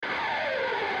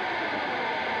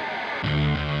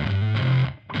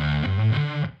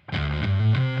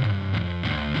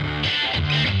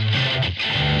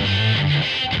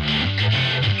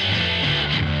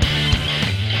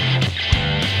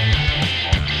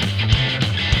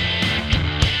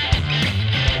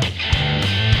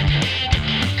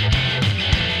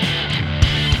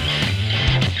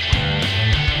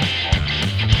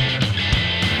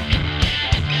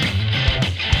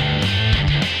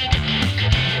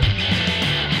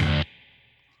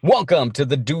Welcome to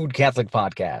the Dude Catholic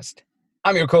Podcast.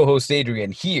 I'm your co-host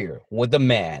Adrian, here with the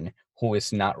man who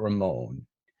is not Ramon.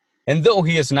 And though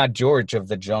he is not George of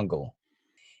the jungle,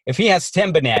 if he has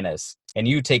 10 bananas and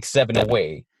you take 7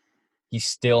 away, he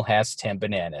still has 10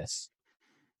 bananas.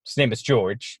 His name is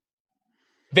George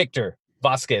Victor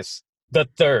Vazquez the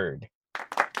Third.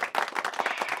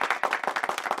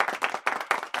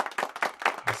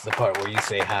 This is the part where you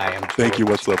say hi. I'm George. Thank you.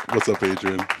 What's up? What's up,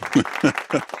 Adrian?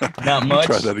 Not much.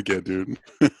 Try that again, dude.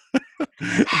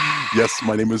 Yes,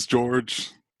 my name is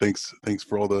George. Thanks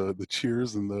for all the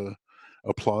cheers and the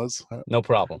applause. No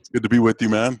problem. It's good to be with you,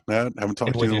 man. Matt, haven't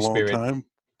talked to you in a long time.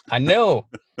 I know.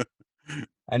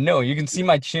 You can see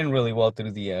my chin really well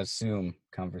through the Zoom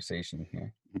conversation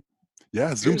here.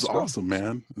 Yeah, Zoom's awesome,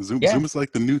 man. Zoom is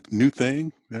like the new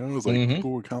thing. You know, it's like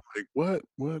people were kind of like, what?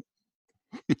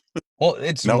 Well,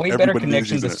 it's way better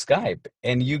connection to Skype,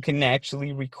 and you can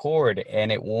actually record, and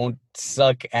it won't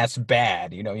suck as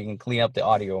bad. You know, you can clean up the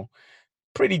audio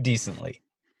pretty decently.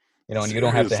 You know, and you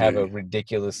don't have to have a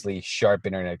ridiculously sharp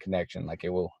internet connection. Like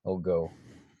it'll do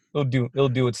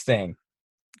its thing.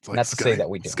 It's like Not to say that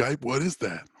we do. Skype, what is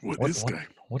that? What is Skype?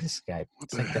 What is Skype? What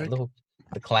it's like heck?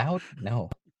 The cloud? No.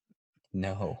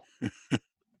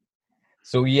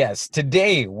 So yes,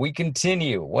 today we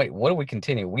continue. Wait, what do we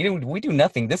continue? We do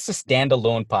nothing. This is a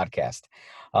standalone podcast.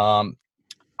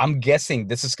 I'm guessing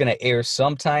this is going to air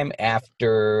sometime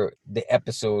after the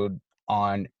episode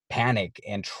on panic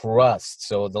and trust.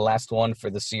 So the last one for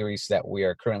the series that we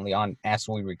are currently on as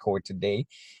we record today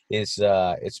is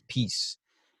peace.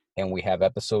 And we have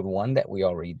episode 1 that we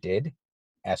already did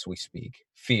as we speak.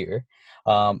 Fear.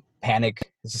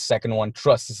 Panic is the second one.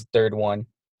 Trust is the third one.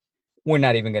 We're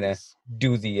not even going to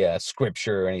do the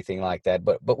scripture or anything like that,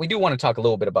 but we do want to talk a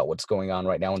little bit about what's going on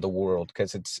right now in the world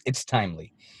because it's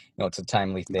timely. You know, it's a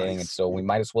timely thing, and so we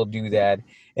might as well do that.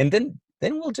 And then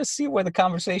we'll just see where the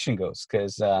conversation goes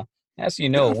because, as you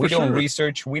know, we don't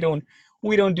research, we don't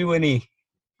do any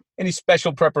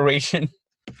special preparation,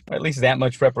 or at least that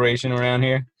much preparation around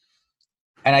here.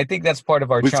 And I think that's part of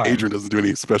our charm. Adrian doesn't do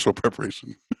any special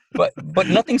preparation. But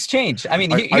nothing's changed. I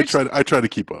mean, I try to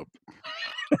keep up.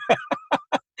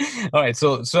 All right,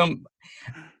 so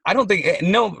I don't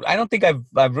think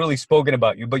I've really spoken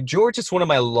about you, but George is one of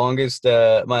my longest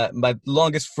my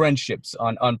longest friendships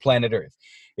on planet Earth.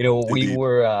 You know, we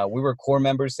were core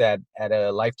members at a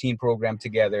Life Teen program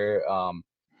together.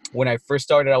 When I first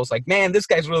started, I was like, man, this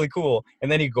guy's really cool.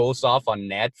 And then he goes off on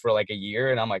net for like a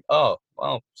year, and I'm like, oh,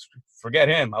 well, forget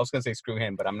him. I was gonna say screw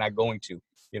him, but I'm not going to.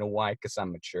 You know why? Because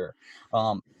I'm mature.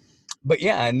 But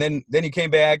yeah, and then he came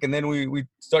back, and then we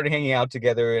started hanging out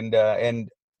together, and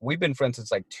we've been friends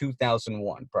since like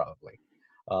 2001, probably.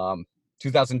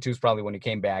 2002 is probably when he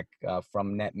came back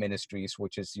from Net Ministries,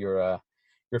 which is your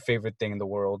favorite thing in the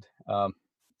world.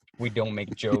 We don't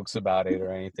make jokes about it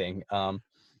or anything.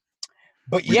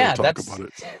 But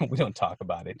we don't talk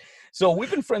about it. So we've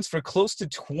been friends for close to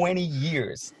 20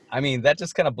 years. I mean, that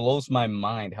just kind of blows my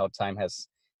mind how time has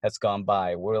gone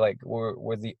by. We're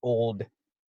the old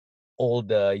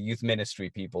youth ministry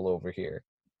people over here.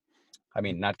 I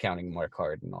mean, not counting Mark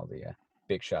Hart and all the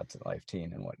big shots at Life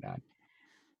Teen and whatnot.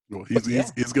 Well,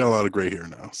 he's got a lot of gray hair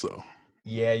now, so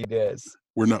yeah, he does.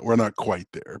 We're not quite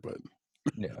there, but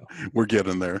no, we're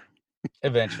getting there.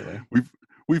 Eventually,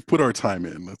 we've put our time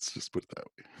in. Let's just put it that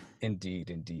way.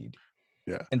 Indeed.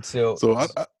 Yeah. And so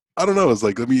I don't know. It's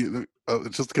like, let me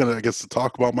just kind of, I guess, to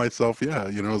talk about myself. Yeah.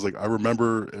 You know, it's like, I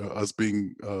remember us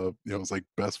being, it's like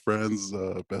best friends,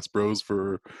 best bros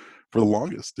for the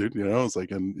longest, dude. You know, it's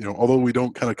like, and, you know, although we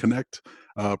don't kind of connect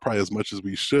probably as much as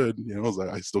we should, you know, it's like,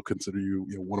 I still consider you,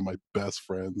 you know, one of my best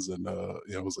friends, and,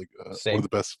 you know, it's like one of the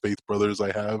best faith brothers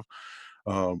I have.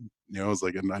 You know, it's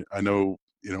like, and I know,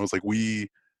 you know, it's like we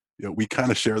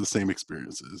kind of share the same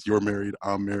experiences. You're married,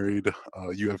 I'm married,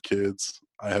 you have kids,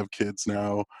 I have kids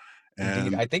now. And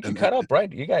indeed. I think you cut up,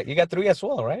 right? You got 3 as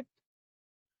well, right?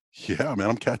 Yeah, man,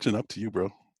 I'm catching up to you, bro.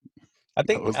 I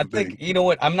think you know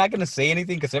what? I'm not gonna say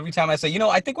anything because every time I say, you know,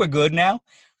 I think we're good now,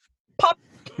 pop,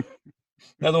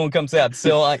 another one comes out.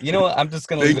 So you know what? I'm just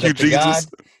gonna leave it up to God.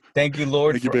 Thank you,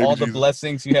 Lord, for all the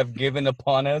blessings you have given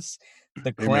upon us.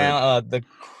 The crown, the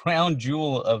crown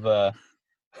jewel of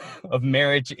of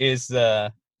marriage is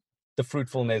the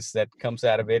fruitfulness that comes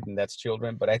out of it, and that's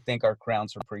children. But I think our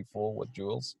crowns are pretty full with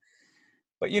jewels.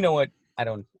 But you know what? I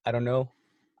don't know.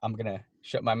 I'm gonna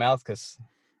shut my mouth because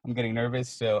I'm getting nervous.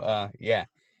 So yeah,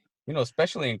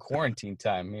 especially in quarantine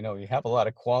time, you have a lot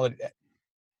of quality.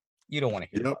 You don't want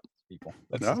to hear Yep. about these people.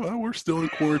 That's No, well, we're still in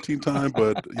quarantine time,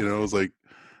 but it's like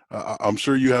I'm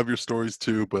sure you have your stories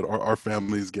too. But our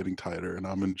family is getting tighter, and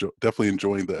I'm definitely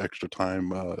enjoying the extra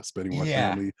time spending with my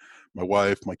yeah, family, my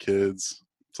wife, my kids.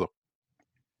 So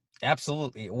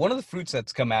absolutely. One of the fruits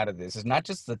that's come out of this is not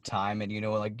just the time, and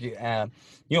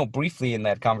like briefly in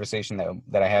that conversation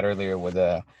that I had earlier with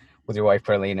your wife,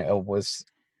 Carlene,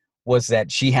 was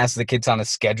that she has the kids on a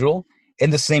schedule.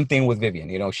 And the same thing with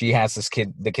Vivian. She has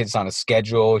the kids on a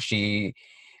schedule.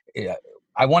 Yeah,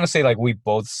 I want to say like we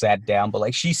both sat down, but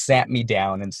like she sat me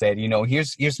down and said,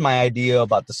 here's my idea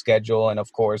about the schedule. And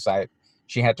of course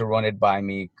she had to run it by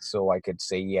me so I could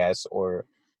say yes, or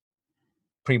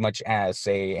pretty much as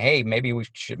say, hey, maybe we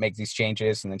should make these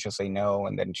changes. And then she'll say no.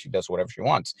 And then she does whatever she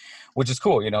wants, which is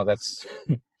cool. That's,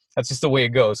 that's just the way it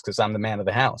goes, because I'm the man of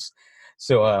the house.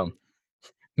 So,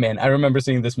 man, I remember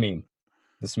seeing this meme.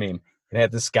 It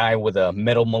had this guy with a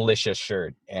Metal Militia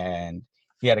shirt, and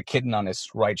he had a kitten on his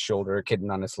right shoulder, a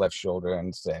kitten on his left shoulder,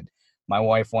 and said, "My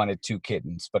wife wanted two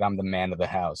kittens, but I'm the man of the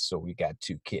house, so we got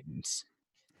two kittens."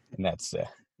 And that's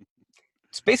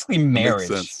it's basically that makes marriage.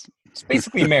 sense. It's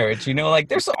basically marriage. Like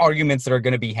there's some arguments that are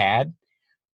going to be had,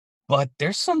 but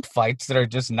there's some fights that are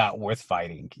just not worth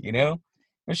fighting.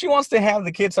 If she wants to have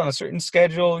the kids on a certain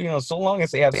schedule, so long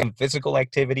as they have some physical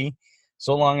activity,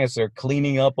 so long as they're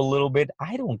cleaning up a little bit,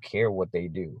 I don't care what they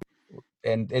do.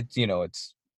 And it's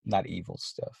not evil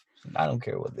stuff. I don't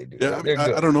care what they do. Yeah, They're I mean, they're I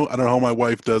good. don't know. I don't know how my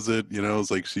wife does it.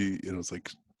 It's like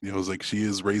it's like she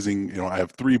is raising. I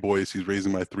have three boys. She's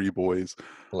raising my three boys.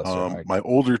 Bless her heart. My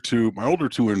older two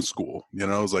are in school.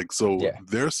 It's like so Yeah.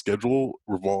 their schedule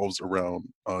revolves around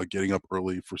getting up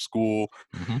early for school,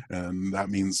 Hmm. and that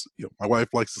means my wife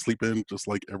likes to sleep in just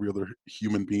like every other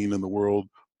human being in the world,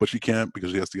 but she can't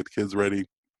because she has to get the kids ready.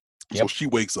 So Yep. she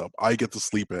wakes up. I get to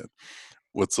sleep in.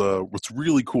 What's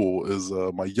really cool is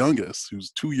my youngest,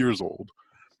 who's 2 years old,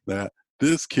 that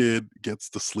this kid gets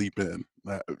to sleep in.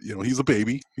 He's a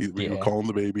baby. We would Yeah. call him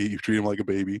the baby. You treat him like a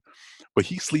baby, but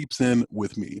he sleeps in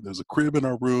with me. There's a crib in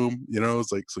our room.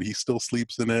 It's like so he still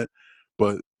sleeps in it,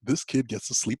 but this kid gets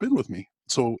to sleep in with me.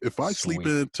 So if I sleep Sweet.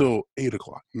 in till 8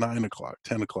 o'clock, 9 o'clock,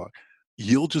 10 o'clock,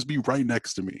 he'll just be right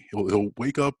next to me. He'll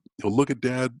wake up. He'll look at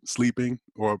dad sleeping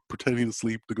or pretending to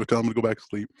sleep to go tell him to go back to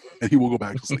sleep, and he will go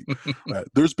back to sleep.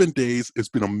 There's been days. It's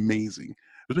been amazing.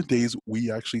 There's been days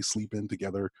we actually sleep in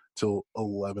together till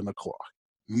 11 o'clock.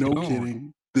 No Dude.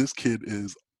 kidding. This kid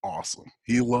is awesome.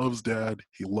 He loves dad.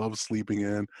 He loves sleeping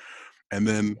in. And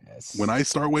then when Yes. I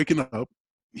start waking up,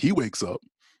 he wakes up.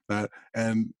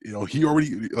 And he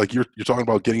already like you're talking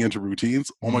about getting into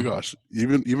routines. Oh my Hmm. gosh,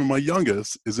 even my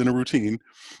youngest is in a routine.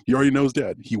 He already knows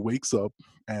dad. He wakes up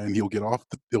and he'll get off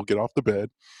the bed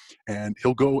and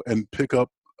he'll go and pick up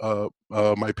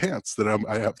my pants that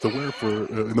I have to wear for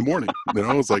in the morning.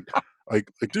 It's like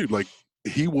dude, like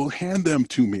he will hand them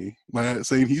to me,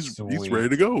 saying he's ready Sweet.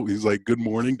 to go. He's like, "Good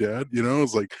morning, Dad."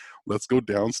 It's like, let's go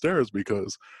downstairs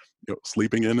because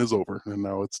sleeping in is over, and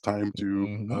now it's time to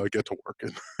Hmm. get to work.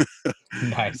 And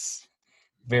Nice.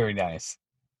 Very nice.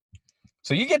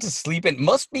 So you get to sleep in.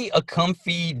 Must be a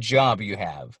comfy job you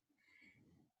have.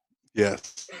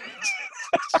 yes,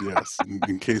 yes.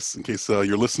 In case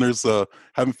your listeners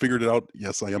haven't figured it out,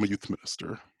 yes, I am a youth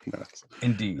minister. Yes,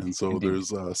 Indeed. and so Indeed. there's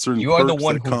certain You are the perks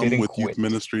one that who come didn't with youth quit.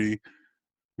 ministry.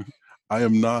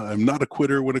 I'm not a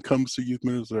quitter when it comes to youth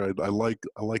minister. I like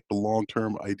the long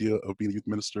term idea of being a youth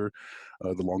minister,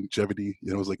 the longevity.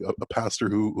 It's like a pastor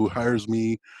who hires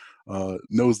me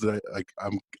knows that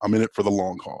I'm in it for the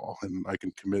long haul, and I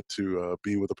can commit to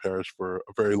being with the parish for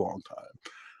a very long time.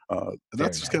 And Very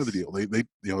that's just kind of the nice. deal.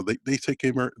 They take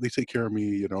care of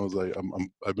me. As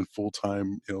I've been full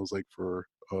time. It's like for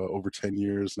over 10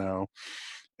 years now,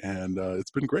 and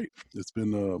it's been great. It's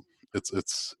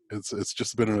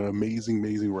just been an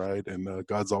amazing ride, and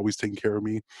God's always taken care of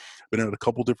me. Been at a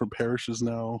couple different parishes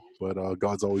now, but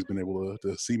God's always been able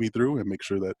to see me through and make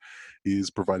sure that He's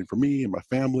providing for me and my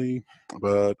family,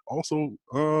 but also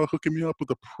hooking me up with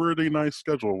a pretty nice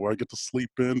schedule where I get to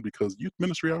sleep in because youth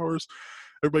ministry hours.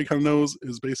 everybody kind of knows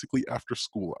is basically after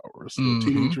school hours. So Mm-hmm.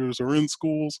 teenagers are in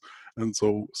schools, and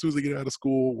so as soon as they get out of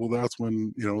school, well, that's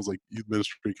when it's like youth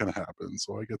ministry kind of happens.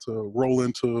 So I get to roll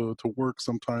into work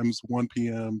sometimes 1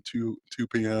 p.m. to 2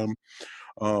 p.m.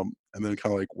 And then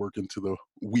kind of like work into the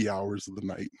wee hours of the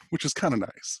night, which is kind of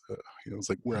nice. It's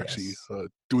like we're actually Yes.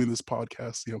 doing this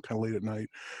podcast, kind of late at night.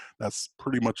 That's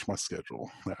pretty much my schedule.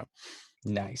 Yeah.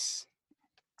 Nice.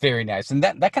 Very nice. And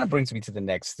that kind of brings me to the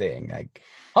next thing. Like,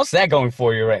 how's that going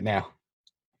for you right now?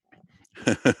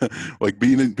 Like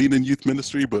being in youth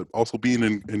ministry, but also being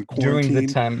in During the quarantine.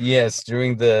 time, yes,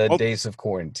 during the I'll days of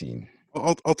quarantine.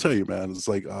 I'll tell you, man. It's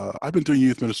like I've been doing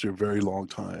youth ministry a very long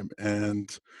time,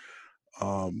 and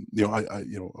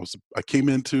I came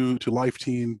into Life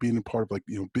Teen being a part of like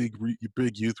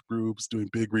big youth groups, doing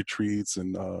big retreats,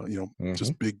 and Mm-hmm.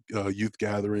 just big youth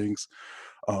gatherings.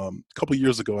 A couple of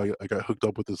years ago, I got hooked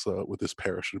up with this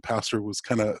parish. The pastor was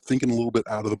kind of thinking a little bit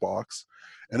out of the box,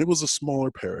 and it was a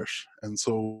smaller parish. And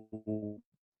so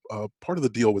part of the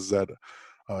deal was that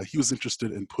he was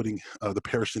interested in putting the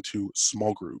parish into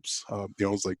small groups. It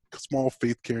was like small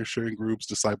faith care sharing groups,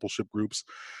 discipleship groups,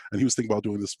 and he was thinking about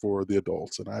doing this for the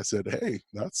adults. And I said, "Hey,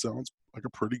 that sounds like a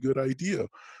pretty good idea."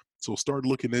 So started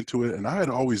looking into it, and I had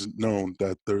always known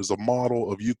that there's a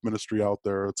model of youth ministry out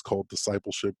there. It's called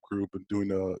discipleship group, and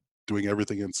doing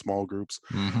everything in small groups.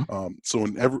 Mm-hmm. So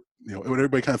when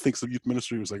everybody kind of thinks of youth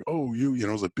ministry, it was like, oh,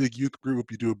 it's a big youth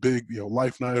group. You do a big,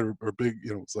 life night or big,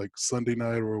 it's like Sunday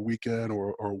night or a weekend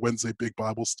or Wednesday big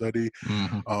Bible study.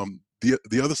 Mm-hmm.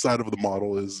 The other side of the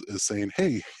model is saying,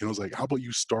 hey, it's like, how about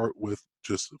you start with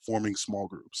just forming small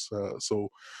groups?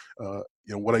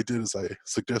 What I did is I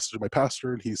suggested to my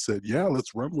pastor, and he said, yeah,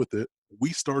 let's run with it.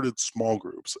 We started small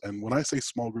groups, and when I say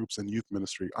small groups in youth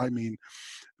ministry, I mean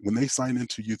when they sign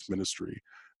into youth ministry,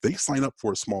 they sign up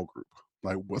for a small group.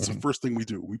 Like, what's the Mm-hmm. first thing we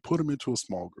do? We put them into a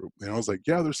small group. And I was like,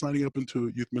 yeah, they're signing up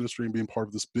into youth ministry and being part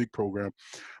of this big program,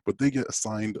 but they get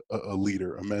assigned a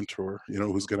leader, a mentor,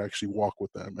 who's going to actually walk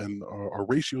with them. And our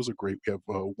ratios are great. We have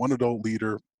one adult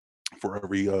leader for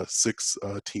every six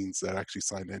teens that actually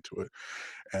sign into it,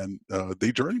 and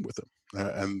they journey with them.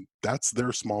 And that's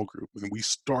their small group, and we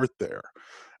start there.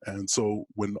 And so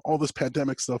when all this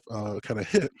pandemic stuff kind of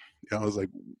hit, I was like,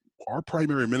 our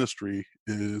primary ministry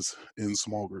is in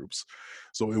small groups.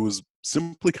 So it was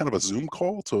simply kind of a Zoom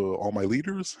call to all my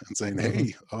leaders and saying,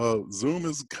 Mm-hmm. hey, Zoom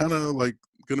is kind of like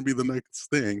going to be the next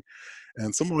thing.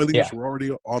 And some of my leaders Yeah. were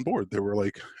already on board. They were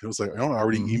like, it was like, I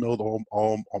already Mm-hmm. emailed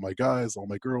all my guys, all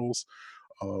my girls.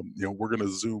 We're going to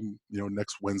Zoom,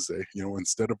 next Wednesday,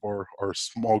 instead of our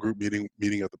small group meeting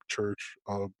at the church.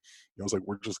 It's like,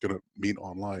 we're just going to meet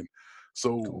online.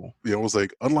 So, Cool. it was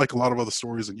like, unlike a lot of other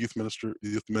stories in youth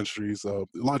ministries, a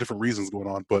lot of different reasons going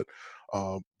on, but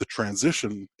the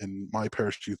transition in my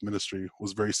parish youth ministry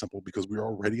was very simple because we were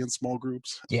already in small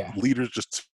groups. Yeah. Leaders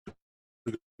just took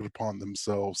it upon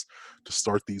themselves to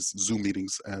start these Zoom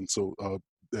meetings, and so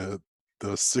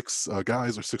the six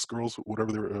guys or six girls,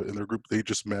 whatever they were in their group, they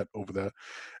just met over that,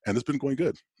 and it's been going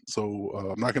good. So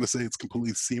I'm not going to say it's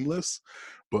completely seamless,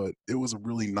 but it was a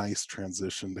really nice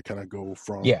transition to kind of go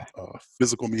from Yeah.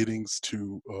 physical meetings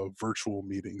to virtual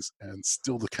meetings, and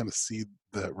still to kind of see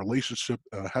that relationship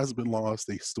has been lost.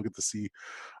 They still get to see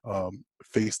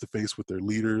face to face with their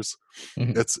leaders.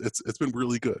 Mm-hmm. It's been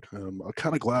really good. I'm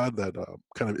kind of glad that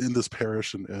kind of in this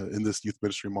parish and in this youth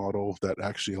ministry model that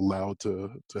actually allowed to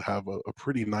have a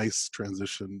pretty nice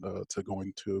transition to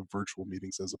going to virtual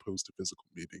meetings as opposed to physical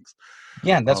meetings.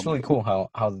 Yeah, and that's Um, really cool how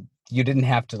you didn't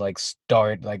have to like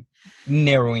start like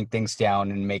narrowing things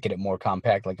down and making it more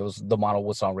compact. Like it was the model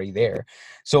was already there.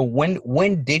 So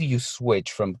when did you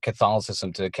switch from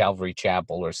Catholicism to Calvary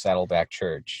Chapel or Saddleback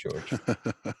Church, George?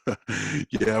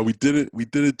 yeah, we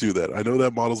didn't do that. I know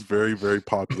that model's very, very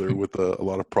popular with a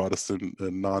lot of Protestant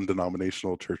and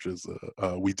non-denominational churches.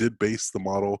 We did base the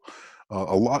model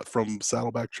a lot from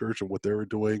Saddleback Church and what they were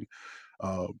doing.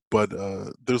 But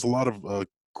there's a lot of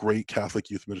great Catholic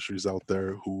youth ministries out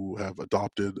there who have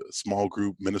adopted small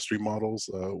group ministry models.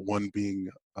 One being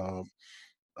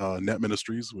Net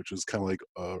Ministries, which is kind of like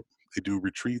they do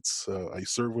retreats. I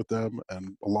serve with them,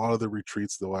 and a lot of the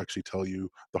retreats they'll actually tell you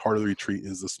the heart of the retreat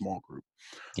is the small group.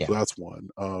 Yeah. So that's one.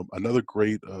 Another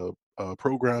great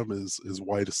program is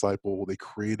Why Disciple. They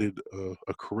created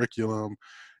a curriculum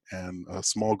and a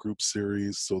small group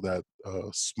series so that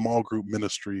small group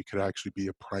ministry could actually be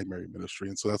a primary ministry.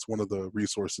 And so that's one of the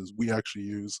resources we actually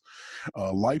use.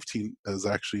 Life Team is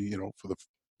actually, for the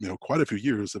quite a few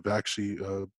years, have actually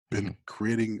been Hmm.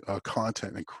 creating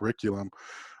content and curriculum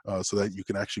so that you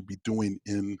can actually be doing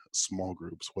in small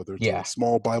groups, whether it's a Yeah.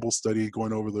 small Bible study,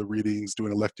 going over the readings,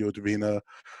 doing a Lectio Divina.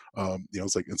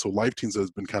 It's like, and so Life Teens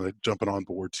has been kind of jumping on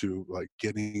board to like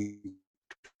getting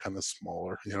kind of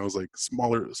smaller. It's like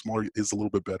smaller is a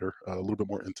little bit better, a little bit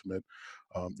more intimate.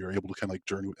 You're able to kind of like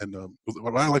journey. And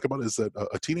what I like about it is that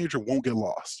a teenager won't get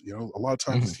lost. A lot of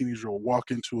times a Hmm. teenager will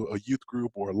walk into a youth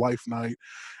group or a life night,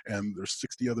 and there's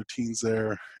 60 other teens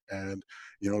there, and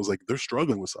it's like they're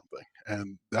struggling with something,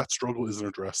 and that struggle isn't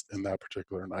addressed in that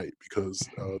particular night because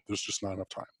there's just not enough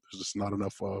time. There's just not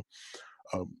enough.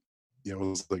 Um,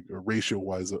 it's like ratio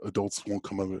wise, adults won't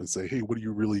come up and say, "Hey, what are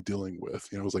you really dealing with?"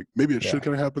 It's like maybe it should Yeah.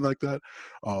 kind of happen like that,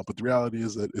 but the reality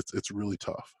is that it's really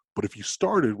tough. But if you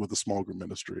started with a small group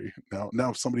ministry, now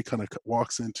if somebody kind of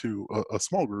walks into a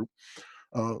small group,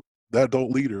 uh, that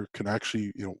adult leader can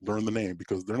actually learn the name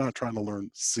because they're not trying to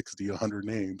learn 60, 100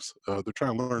 names. They're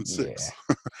trying to learn Yeah. six.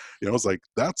 It's like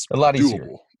that's A lot easier.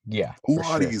 doable, Yeah, a for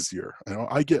lot sure. easier.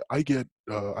 I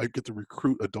get to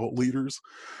recruit adult leaders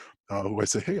who I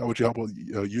say, "Hey, how would you help with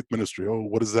youth ministry?" "Oh,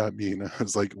 what does that mean?"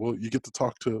 It's like, well, you get to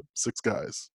talk to six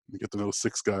guys. You get to know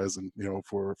six guys, and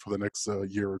for the next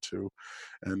year or two,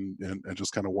 and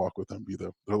just kind of walk with them.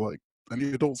 They're like, and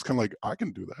the adults kind of like, I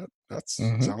can do that. That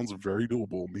Hmm. sounds very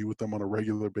doable. Meet with them on a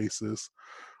regular basis.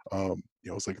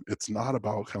 It's like it's not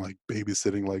about kind of like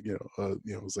babysitting, like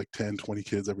it's like 10, 20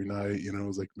 kids every night.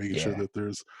 It's like making sure Yeah. that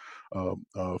there's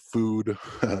food.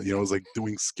 It's like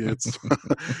doing skits.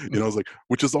 It's like,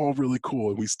 which is all really cool,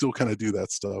 and we still kind of do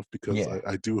that stuff because Yeah.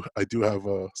 I do have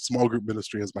a small group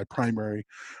ministry as my primary,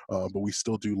 but we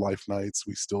still do life nights.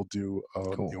 We still do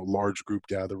Cool. large group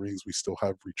gatherings. We still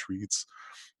have retreats.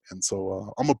 And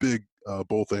so I'm a big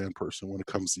both and person when it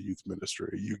comes to youth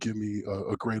ministry. You give me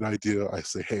a great idea, I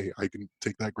say, hey, I can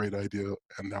take that great idea,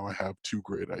 and now I have two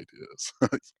great ideas.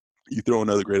 You throw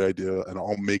another great idea, and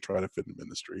I'll make try to fit in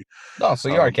ministry. Oh, so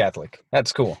you are Um, Catholic.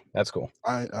 That's cool. That's cool.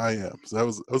 I am. So that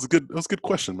was a good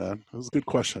question, man. That was a good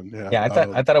question. Yeah. Yeah,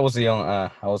 I thought I was the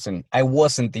only I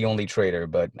wasn't the only traitor,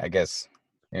 but I guess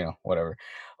whatever.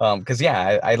 Because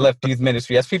yeah, I left youth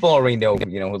ministry, as people already know,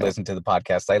 who listen to the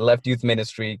podcast. I left youth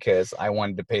ministry because I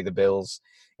wanted to pay the bills,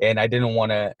 and I didn't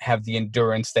want to have the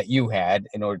endurance that you had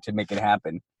in order to make it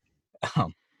happen.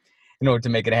 Um, in order to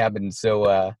make it happen, so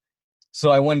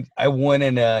I went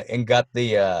and got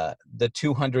the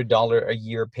 $200 a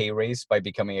year pay raise by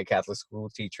becoming a Catholic school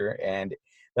teacher, and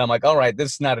I'm like, all right,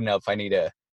 this is not enough. I need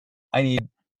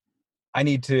I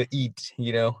need to eat,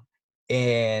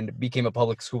 and became a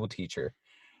public school teacher.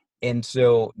 And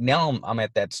so now I'm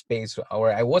at that space,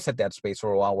 or I was at that space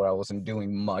for a while where I wasn't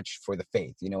doing much for the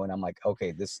faith, and I'm like,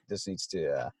 okay, this needs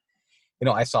to,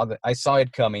 I saw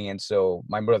it coming, and so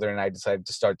my brother and I decided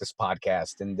to start this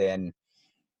podcast, and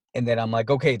then I'm like,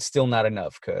 okay, it's still not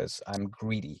enough because I'm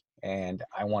greedy and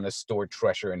I want to store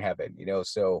treasure in heaven,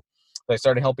 So I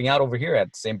started helping out over here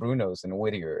at St. Bruno's in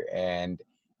Whittier, and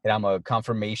I'm a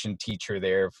confirmation teacher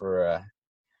there for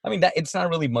I mean, that it's not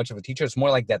really much of a teacher. It's more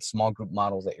like that small group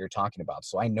model that you're talking about.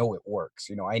 So I know it works.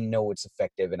 I know it's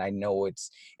effective, and I know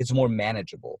it's more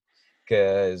manageable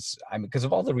because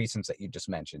of all the reasons that you just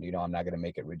mentioned. I'm not going to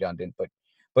make it redundant,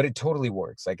 but it totally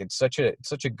works. Like it's such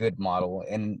a good model,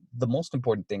 and the most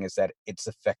important thing is that it's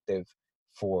effective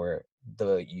for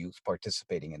the youth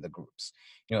participating in the groups.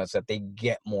 It's that they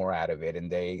get more out of it,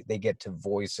 and they get to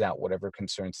voice out whatever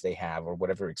concerns they have or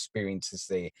whatever experiences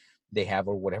they have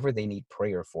or whatever they need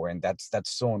prayer for, and that's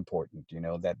so important,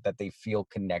 that they feel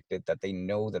connected, that they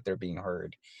know that they're being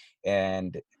heard,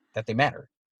 and that they matter.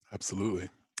 Absolutely.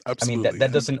 I mean, that Absolutely. that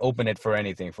And doesn't open it for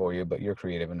anything for you, but you're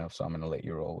creative enough, so I'm going to let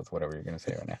you roll with whatever you're going to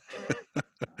say right now.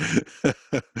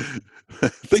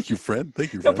 Thank you, friend.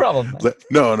 Thank you, No friend. problem, man.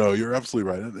 No, no, you're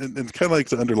absolutely right. And kind of like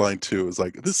to underline too is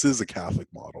like this is a Catholic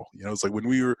model. It's like when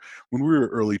we were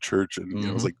early church, and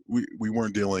it's Hmm. like we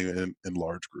weren't dealing in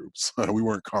large groups. We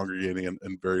weren't congregating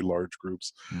in very large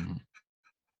groups. Hmm.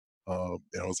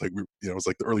 It's like it's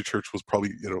like the early church was probably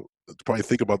to probably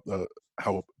think about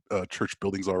how church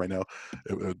buildings are right now.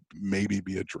 It would maybe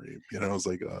be a dream. It's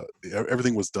like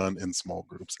everything was done in small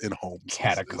groups, in homes. Is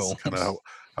kind of Catacombs.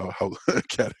 how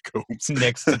catacombs,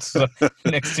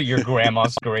 Next to your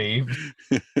grandma's grave.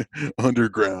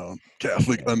 underground,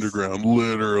 Catholic Yes. underground,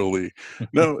 literally.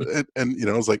 No, and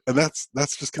it's like, and that's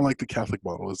just kind of like the Catholic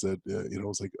model. Is that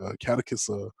it's like catechists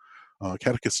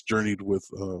journeyed with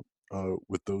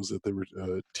those that they were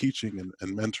teaching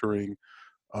and mentoring.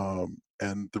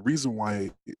 And the reason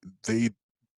why they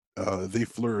they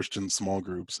flourished in small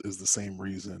groups is the same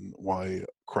reason why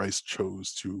Christ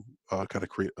chose to kind of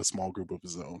create a small group of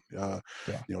his own. Yeah.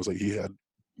 It's like he had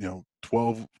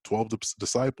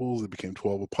disciples. It became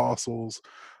 12 apostles.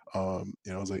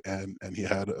 It was like, and he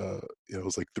had it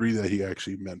was like three that he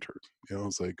actually mentored. It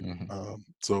was like, Hmm.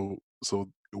 so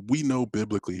we know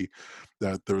biblically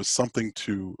that there is something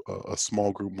to a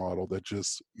small group model that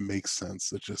just makes sense.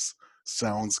 That just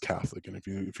sounds Catholic. And if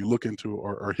you look into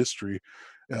our history,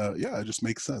 yeah, it just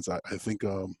makes sense. I think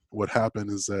what happened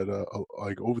is that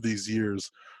like over these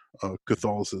years,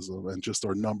 Catholicism and just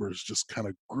our numbers just kind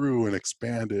of grew and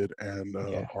expanded, and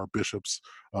Yeah. our bishops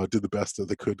did the best that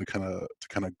they could to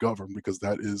kind of govern, because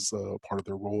that is part of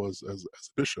their role as a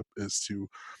bishop, is to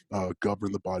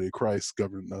govern the body of Christ,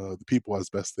 govern the people as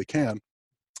best they can.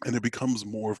 And it becomes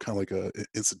more of kind of like a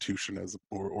institution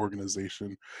or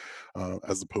organization,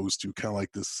 as opposed to kind of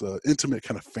like this intimate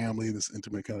kind of family, this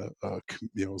intimate kind of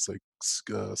it's like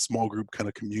small group kind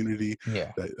of community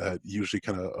Yeah. that usually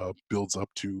kind of builds up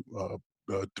to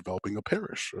developing a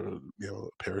parish, a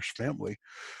parish family.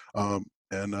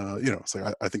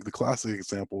 So I think the classic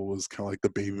example was kind of like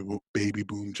the baby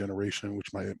boom generation,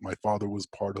 which my father was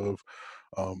part of.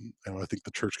 And I think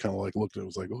the church kind of like looked at it,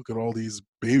 was like, look at all these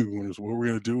baby boomers. What are we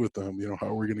going to do with them? How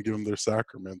are we going to give them their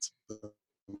sacraments?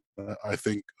 I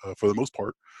think for the most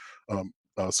part,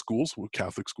 schools, with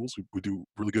Catholic schools, we do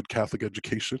really good Catholic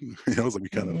education. It's like we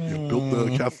kind of built the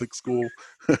Mm. Catholic school.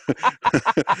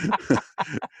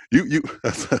 You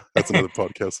that's another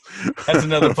podcast That's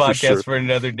another for podcast sure. for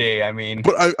another day. I mean,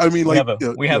 But I mean, we like, have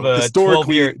a we have a 12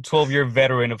 historically, year 12-year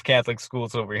veteran of Catholic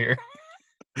schools over here.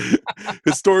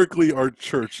 historically, our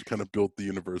church kind of built the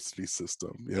university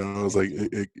system. It was It like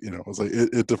did. it was like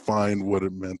it defined what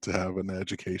it meant to have an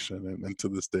education, and to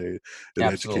this day, it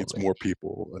educates Absolutely. more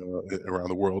people around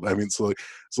the world. I mean, so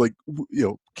like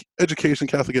education,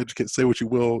 Catholic education. Say what you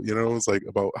will, it's like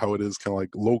about how it is kind of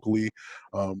like locally.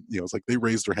 It's like they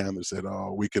raised their hand. They said,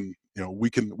 "Oh, we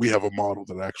have a model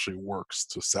that actually works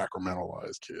to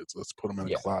sacramentalize kids. Let's put them in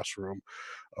a Yeah. classroom."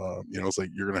 It's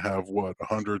like you're going to have what,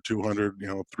 100, 200,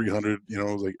 300,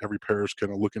 it's like every parish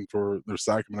kind of looking for their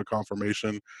sacrament of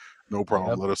confirmation. No problem.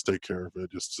 Yep. Let us take care of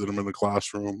it. Just sit them in the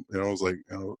classroom. It's like,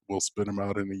 we'll spit them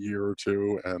out in a year or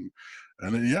two. And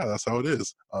then, yeah, that's how it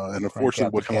is. And Crank unfortunately,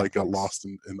 out the what kind of like got Catholics. lost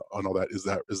in on all that is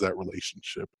that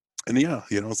relationship. And yeah,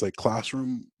 it's like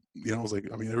classroom, it's like,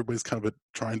 I mean, everybody's kind of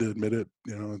trying to admit it,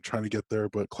 and trying to get there,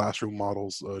 but classroom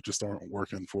models just aren't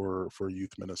working for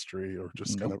youth ministry, or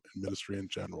just kind Nope. of ministry in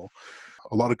general.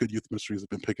 A lot of good youth ministries have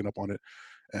been picking up on it,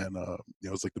 and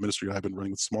it's like the ministry I've been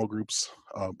running with small groups.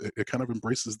 It kind of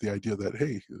embraces the idea that,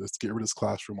 hey, let's get rid of this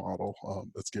classroom model.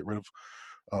 Let's get rid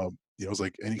of it's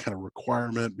like any kind of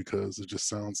requirement, because it just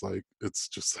sounds like it's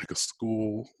just like a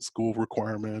school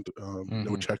requirement. No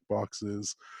Hmm. check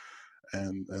boxes.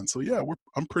 And so, yeah,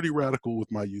 I'm pretty radical with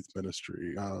my youth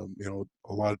ministry.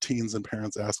 A lot of teens and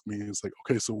parents ask me, it's like,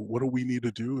 okay, so what do we need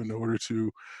to do in order to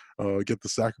get the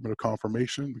sacrament of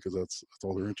confirmation, because that's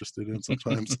all they're interested in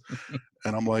sometimes.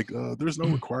 And I'm like, there's no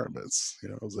requirements.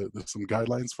 There's some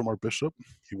guidelines from our bishop.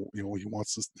 He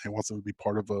wants them to be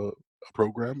part of a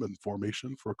program and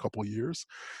formation for a couple years.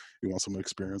 He wants them to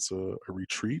experience a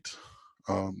retreat.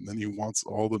 And he wants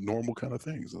all the normal kind of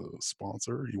things. A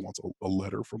sponsor. He wants a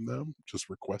letter from them just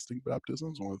requesting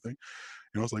baptisms. One of the things.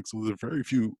 It's like, so there are very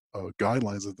few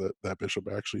guidelines that bishop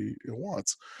actually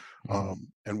wants. Hmm.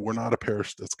 And we're not a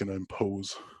parish that's going to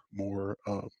impose more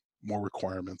more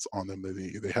requirements on them.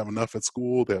 They have enough at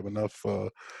school. They have enough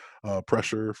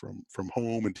pressure from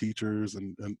home and teachers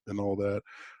and all that.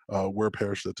 We're a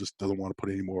parish that just doesn't want to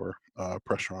put any more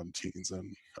pressure on teens,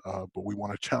 and but we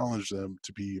want to challenge them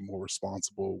to be more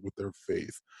responsible with their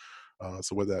faith.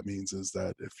 So what that means is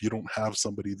that if you don't have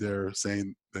somebody there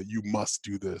saying that you must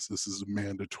do this, this is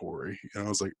mandatory.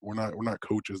 It's like we're not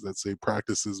coaches that say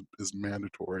practice is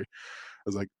mandatory.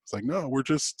 It's like no, we're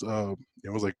just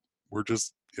it's like we're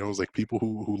just it's like people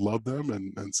who love them,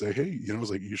 and say, hey, it's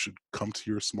like you should come to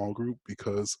your small group,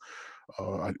 because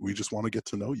we just want to get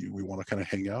to know you. We want to kind of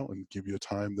hang out and give you a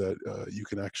time that you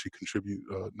can actually contribute,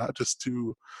 not just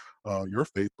to your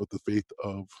faith, but the faith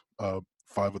of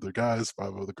five other guys,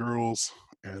 five other girls,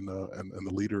 and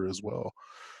the leader as well.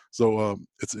 So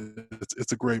it's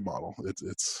a great model. It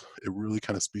really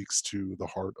kind of speaks to the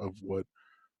heart of what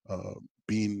uh,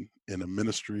 being in a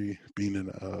ministry, being in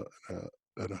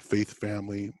a faith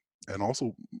family, and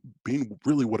also being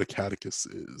really what a catechist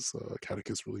is. A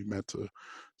catechist really meant to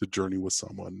journey with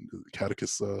someone.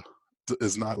 Catechist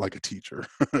is not like a teacher.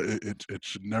 It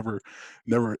should never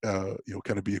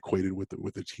kind of be equated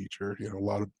with a teacher. A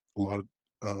lot of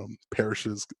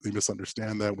parishes, they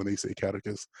misunderstand that when they say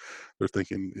catechist. They're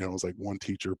thinking, you know, it's like one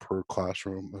teacher per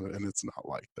classroom, and it's not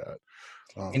like that.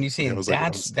 And you see, You know, and it's like I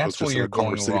was that's where just in you're a going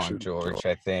wrong, conversation. George.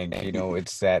 I think, Mhm.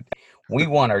 it's that we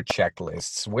want our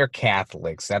checklists. We're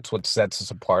Catholics. That's what sets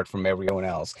us apart from everyone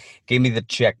else. Give me the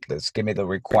checklist. Give me the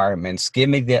requirements. Give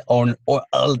me the or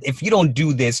if you don't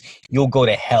do this, you'll go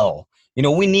to hell.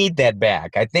 We need that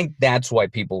back. I think that's why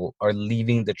people are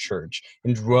leaving the church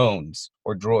in drones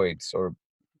or droids or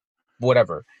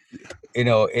whatever.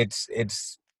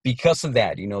 It's because of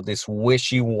that, this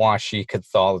wishy-washy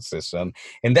Catholicism.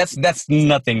 And that's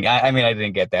nothing. I mean, I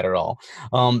didn't get that at all.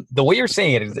 The way you're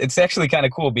saying it, it's actually kind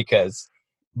of cool, because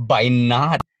by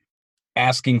not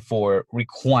asking for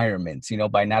requirements,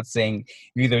 by not saying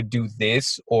you either do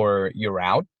this or you're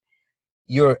out,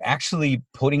 you're actually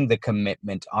putting the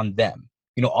commitment on them.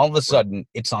 All of a Right, sudden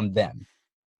it's on them.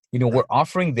 We're right,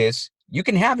 offering this. You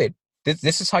can have it.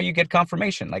 This is how you get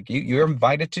confirmation. Like, you're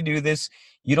invited to do this.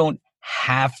 You don't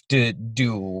have to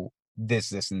do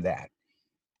this and that.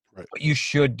 right, But you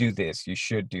should do this. You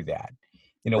should do that.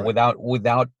 right.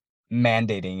 Without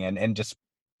mandating and just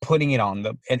putting it on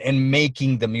them and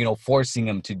making them, forcing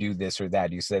them to do this or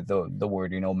that. You said the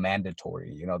word,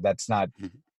 mandatory. Mhm.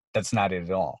 That's not it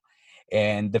at all.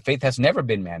 And the faith has never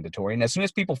been mandatory. And as soon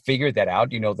as people figure that out,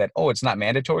 that, oh, it's not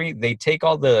mandatory, they take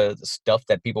all the stuff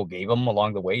that people gave them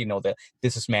along the way, that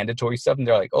this is mandatory stuff. And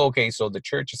they're like, oh, okay, so the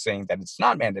church is saying that it's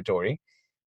not mandatory,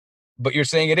 but you're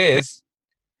saying it is.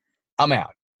 I'm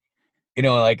out.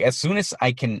 Like, as soon as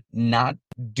I can not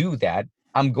do that,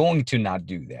 I'm going to not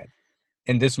do that.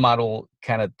 And this model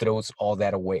kind of throws all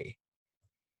that away,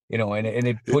 and it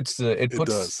It puts it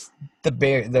does.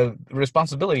 the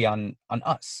responsibility on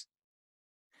us.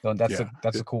 So Yeah,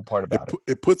 that's the cool part about it.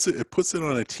 it puts it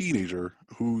on a teenager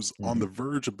who's on Hmm. the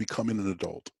verge of becoming an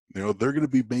adult. You know, they're going to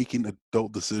be making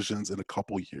adult decisions in a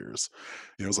couple years.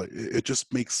 You know, it's like it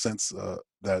just makes sense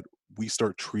that we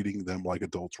start treating them like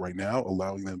adults right now,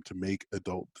 allowing them to make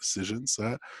adult decisions.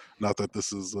 Not that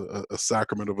this is a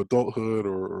sacrament of adulthood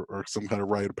or some kind of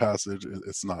rite of passage.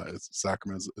 It's not. It's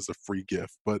sacrament is a free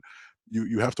gift, but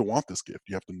you have to want this gift.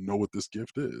 You have to know what this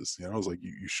gift is. You know, it's like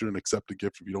you shouldn't accept a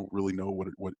gift if you don't really know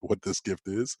what this gift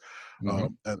is. Hmm.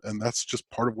 And that's just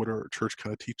part of what our church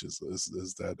kind of teaches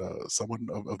is that someone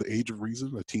of the age of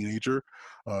reason, a teenager,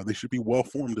 they should be well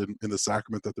formed in the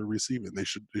sacrament that they're receiving. They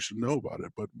should know about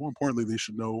it, but more importantly, they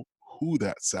should know who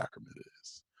that sacrament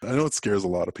is. I know it scares a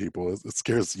lot of people. It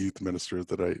scares youth ministers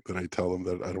that I tell them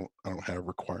that I don't have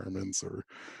requirements, or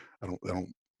I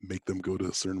don't make them go to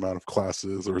a certain amount of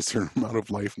classes or a certain amount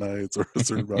of life nights or a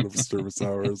certain amount of service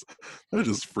hours. That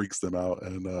just freaks them out,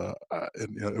 and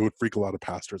you know, it would freak a lot of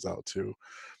pastors out too.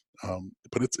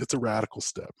 But it's a radical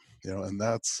step, you know, and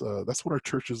that's what our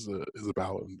church is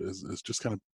about, and is just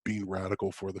kind of being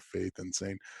radical for the faith and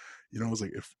saying, you know, it's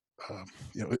like if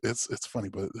you know, it's funny,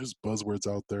 but there's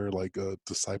buzzwords out there like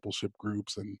discipleship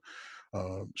groups and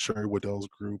Sherry Waddell's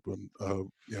group, and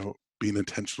you know, being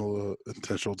intentional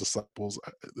disciples.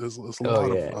 There's a Oh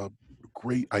lot of yeah.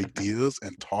 great ideas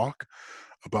and talk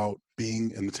about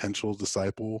being an intentional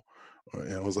disciple.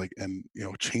 And it was like, and you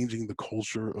know, changing the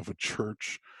culture of a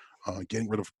church, getting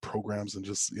rid of programs, and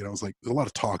just, you know, it's like there's a lot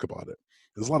of talk about it.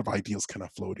 There's a lot of ideas kind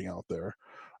of floating out there,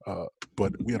 uh,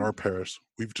 but we at our parish,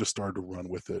 we've just started to run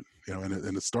with it, you know,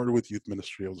 and it started with youth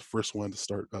ministry. I was the first one to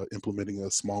start implementing a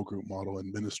small group model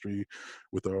in ministry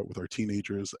with our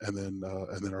teenagers, and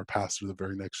then our pastor the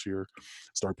very next year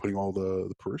started putting all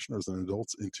the parishioners and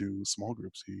adults into small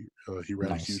groups. He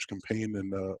ran a Nice. huge campaign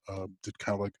and did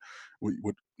kind of like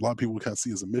what a lot of people would kind of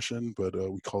see as a mission, but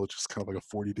we call it just kind of like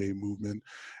a 40-day movement.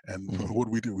 And Hmm. what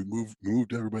do? We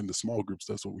moved everybody into small groups.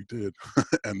 That's what we did,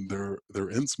 and they're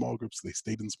in small groups. They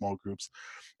stayed in small groups,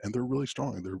 and they're really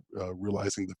strong. They're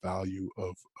realizing the value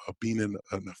of being in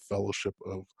a fellowship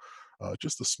of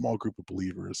just a small group of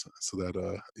believers, so that you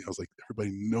know, it's like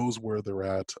everybody knows where they're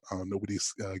at.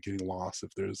 Nobody's getting lost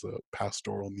if there's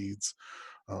pastoral needs.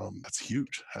 That's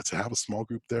huge. To have a small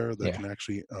group there that Yeah. can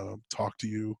actually talk to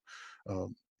you.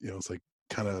 You know, it's like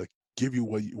kind of give you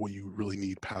what you really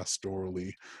need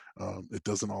pastorally. It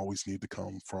doesn't always need to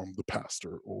come from the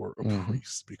pastor or a Hmm.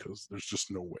 priest, because there's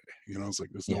just no way. You know, it's like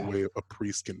there's no Yeah. way a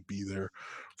priest can be there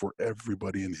for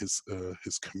everybody in his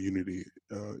community.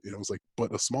 You know, it's like,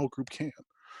 but a small group can.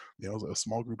 You know, a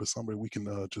small group is somebody we can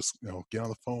just, you know, get on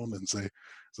the phone and say,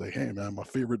 hey man, my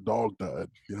favorite dog died.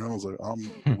 You know, I was like,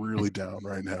 I'm really down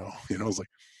right now. You know, I was like,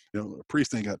 you know, a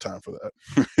priest ain't got time for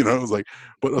that. You know, I was like,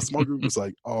 but a small group was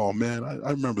like, oh man,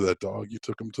 I remember that dog. You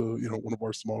took him to, you know, one of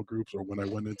our small groups, or when I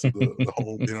went into the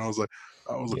home. You know, I was like,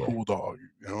 that was a Yeah. cool dog.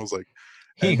 You know, I was like,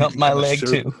 He and you humped can my kind of leg share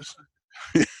too. this.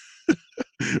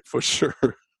 For sure.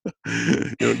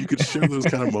 You could share those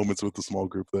kind of moments with the small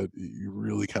group that you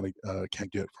really kind of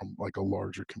can't get from like a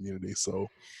larger community. So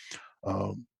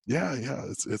yeah, yeah,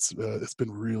 it's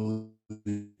been really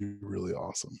really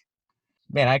awesome.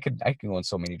 Man, I could go in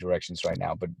so many directions right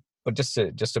now, but just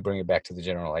to bring it back to the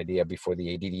general idea before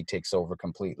the ADD takes over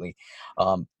completely,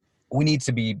 um, we need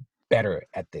to be better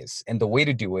at this, and the way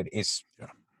to do it is Yeah,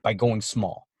 by going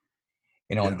small.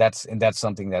 And yeah, that's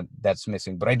something that's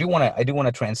missing. But I do want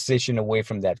to transition away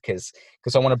from that because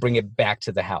I want to bring it back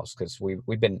to the house because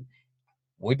we've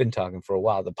been talking for a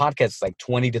while. The podcast is like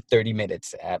 20 to 30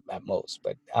 minutes at most,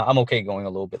 but I'm okay going a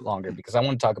little bit longer because I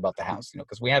want to talk about the house,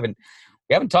 because we haven't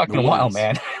talked no in a while, worries.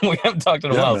 man. We haven't talked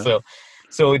in a Yeah, while. man.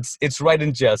 So it's right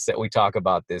and just that we talk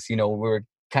about this. We're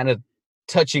kind of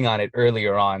touching on it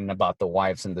earlier on about the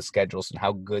wives and the schedules and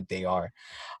how good they are.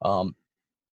 Um,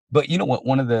 but you know what?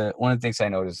 One of the things I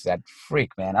noticed is that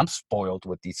freak, man, I'm spoiled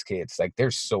with these kids. Like they're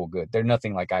so good. They're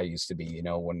nothing like I used to be.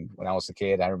 When I was a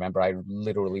kid, I remember I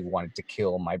literally wanted to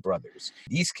kill my brothers.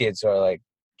 These kids are like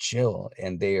chill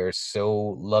and they are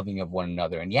so loving of one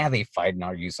another. And yeah, they fight and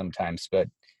argue sometimes, but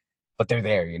they're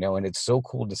there, and it's so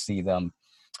cool to see them.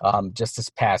 Just this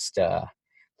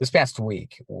past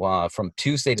week, from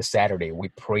Tuesday to Saturday, we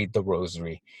prayed the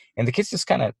rosary, and the kids just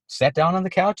kind of sat down on the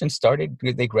couch and started.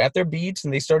 They grabbed their beads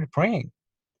and they started praying,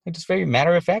 like just very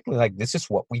matter of factly, like this is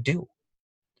what we do,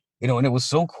 and it was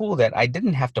so cool that I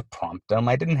didn't have to prompt them.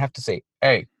 I didn't have to say,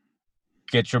 "Hey,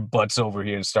 get your butts over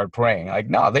here and start praying." Like,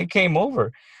 no, they came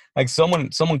over. Like someone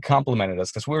complimented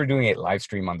us because we were doing a live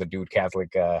stream on the Dude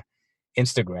Catholic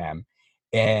Instagram,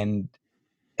 and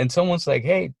someone's like,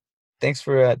 "Hey, thanks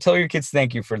for tell your kids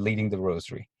thank you for leading the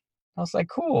rosary." I was like,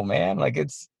 "Cool, man." Like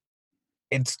it's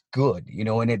good,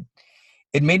 and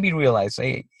it made me realize,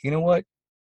 hey, you know what?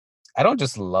 I don't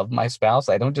just love my spouse.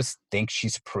 I don't just think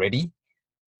she's pretty.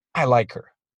 I like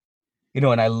her.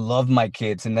 And I love my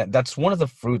kids, and that's one of the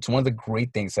fruits, one of the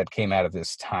great things that came out of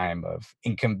this time of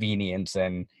inconvenience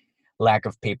and lack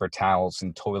of paper towels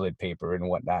and toilet paper and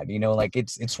whatnot. Like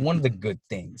it's one of the good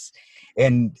things.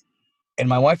 And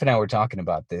my wife and I were talking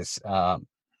about this,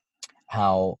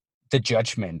 how the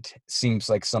judgment seems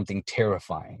like something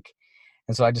terrifying.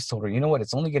 And so I just told her, you know what?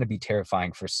 It's only going to be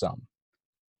terrifying for some.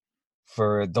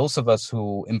 For those of us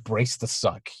who embrace the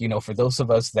suck, for those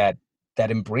of us that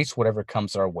embrace whatever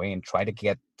comes our way and try to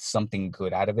get something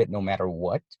good out of it, no matter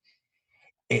what,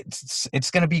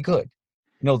 it's going to be good.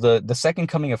 The second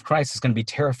coming of Christ is going to be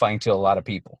terrifying to a lot of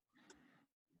people,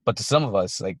 but to some of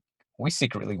us, like we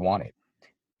secretly want it.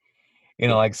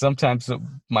 Like sometimes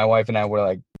my wife and I were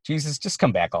like, Jesus, just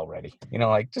come back already.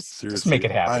 Like just make Seriously,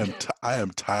 it happen. I am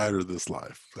tired of this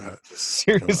life.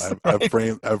 Seriously, I have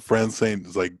right? friends saying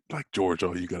it's like George,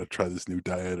 oh, you got to try this new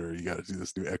diet or you got to do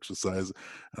this new exercise,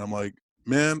 and I'm like,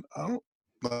 man, I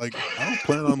don't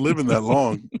plan on living that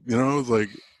long. It's like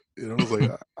it's like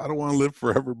I don't want to live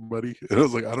forever, buddy. It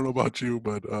was like I don't know about you,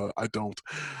 but I don't.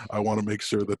 I want to make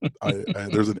sure that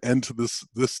there's an end to this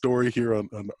story here on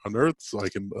Earth, so I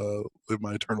can live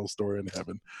my eternal story in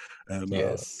heaven, and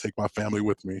Yes. take my family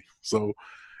with me. So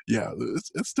yeah,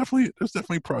 it's definitely there's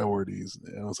definitely priorities,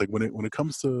 and it's like when it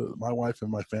comes to my wife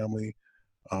and my family,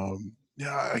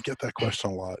 yeah, I get that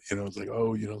question a lot. It's like,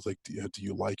 oh, it's like, do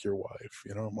you like your wife?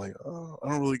 I'm like, oh, I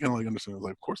don't really kind of like understand. It's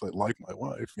like, of course I like my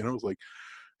wife. It's like,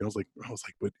 I was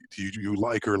like, but do you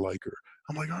like her, like her?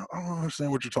 I'm like, I don't understand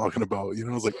what you're talking about.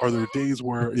 It's like, are there days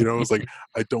where, it's like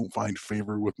I don't find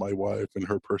favor with my wife and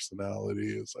her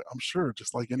personality? It's like, I'm sure,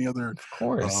 just like any other Of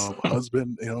course.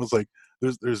 husband, it's like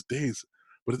there's days,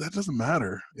 but that doesn't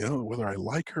matter. Whether I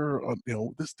like her on,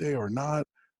 this day or not.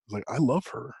 It's like I love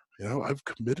her. I've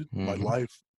committed my Hmm.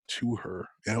 life to her.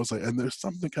 It's like, and there's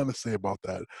something kind of say about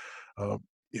that. Uh,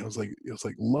 it's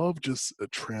like love just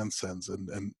transcends,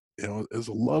 and is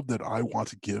a love that I want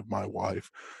to give my wife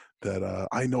that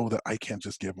I know that I can't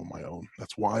just give on my own.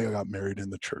 That's why I got married in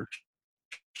the church.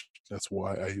 That's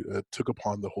why I took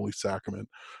upon the holy sacrament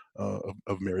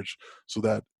of marriage, so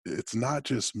that it's not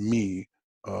just me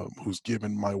who's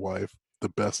given my wife the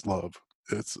best love.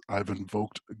 I've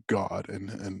invoked God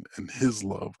and His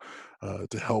love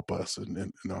to help us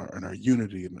in our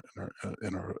unity and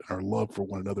in our love for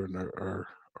one another and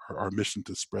our mission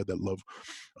to spread that love,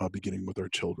 beginning with our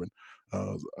children.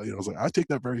 I was like, I take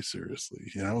that very seriously.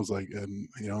 I was like, and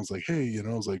I was like, hey,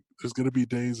 I was like, there's gonna be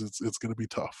days it's gonna be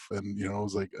tough, and I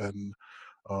was like, and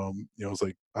I was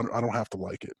like, I don't have to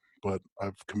like it, but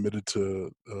I've committed to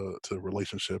a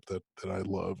relationship that I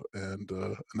love, and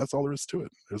that's all there is to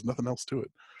it. There's nothing else to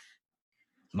it.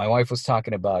 My wife was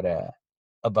talking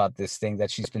about this thing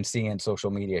that she's been seeing on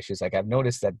social media. She's like, I've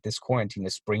noticed that this quarantine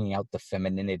is bringing out the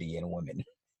femininity in women.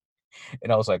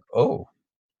 And I was like, oh,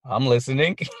 I'm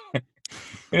listening.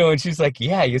 And she's like,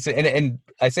 yeah, you say, and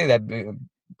I say that,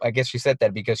 I guess she said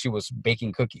that because she was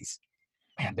baking cookies.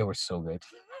 Man, they were so good.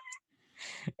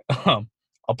 Um,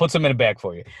 I'll put some in a bag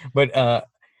for you.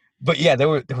 But yeah, they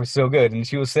were so good. And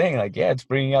she was saying like, yeah, it's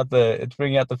bringing out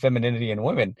the femininity in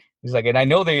women. He's like, and I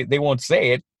know they won't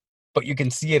say it, but you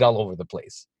can see it all over the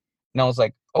place. And I was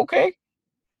like, okay,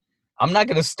 I'm not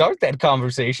gonna start that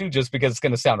conversation just because it's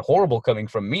gonna sound horrible coming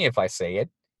from me if I say it.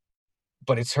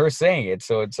 But it's her saying it,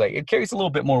 so it's like it carries a little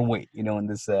bit more weight,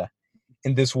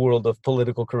 in this world of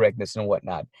political correctness and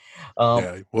whatnot. Um,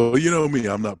 Yeah, well, you know me,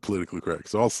 I'm not politically correct,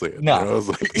 so I'll say it. nah. I was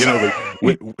like,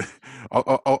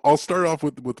 I'll start off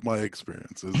with my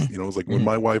experiences. It's like when Mhm,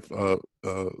 my wife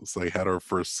it's like had our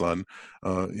first son.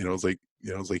 It's like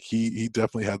it's like he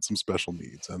definitely had some special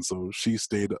needs, and so she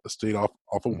stayed off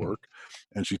of mhm, work,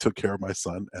 and she took care of my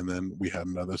son, and then we had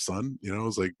another son. It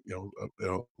was like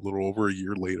a little over a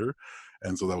year later,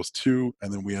 and so that was two,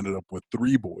 and then we ended up with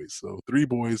three boys. So three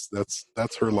boys. That's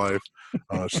her life.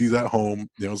 She's at home.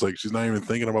 It's like she's not even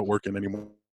thinking about working anymore.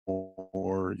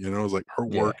 It's like her yeah,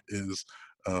 work is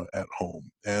at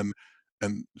home, and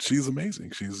she's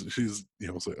amazing. She's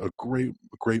it's like a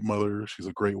great mother. She's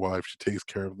a great wife. She takes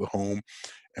care of the home,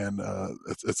 and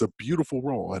it's a beautiful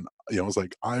role. And it's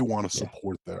like I want to yeah,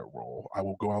 support that role. I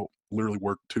will go out, literally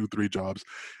work 2 3 jobs,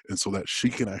 and so that she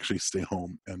can actually stay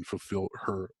home and fulfill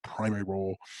her primary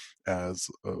role as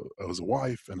a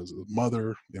wife and as a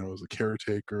mother, as a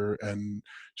caretaker, and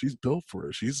she's built for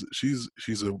it.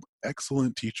 She's an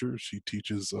excellent teacher. She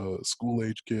teaches school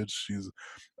age kids. She's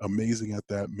amazing at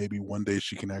that. Maybe one day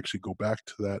she can actually go back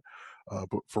to that.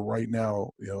 But for right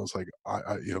now, it's like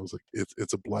it's like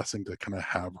it's a blessing to kind of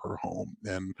have her home,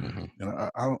 and mhm, I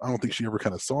don't think she ever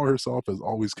kind of saw herself as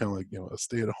always kind of like a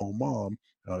stay at home mom.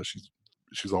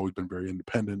 She's always been very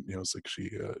independent. It's like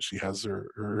she has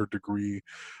her degree.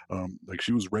 Like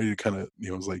she was ready to kind of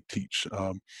it's like teach.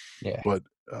 yeah, But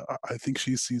I think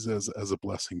she sees it as a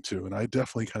blessing too, and I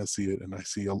definitely kind of see it. And I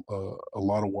see a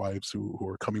lot of wives who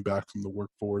are coming back from the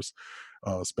workforce,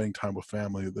 spending time with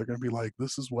family. They're going to be like,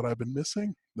 "This is what I've been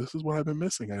missing. This is what I've been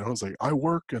missing." I was like, I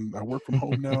work and I work from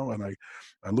home now, and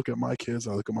I look at my kids,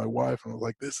 I look at my wife, and I was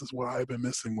like, "This is what I've been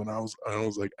missing when I was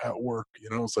like at work."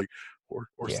 It's like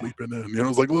or yeah, sleeping in.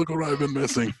 It's like, look what I've been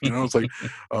missing. It's like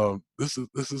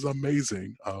this is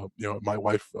amazing. My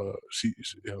wife, she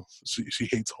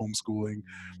hates homeschooling.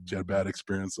 She had a bad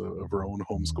experience of her own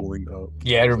homeschooling.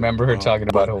 yeah. I remember her talking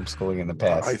about But homeschooling in the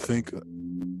I past. think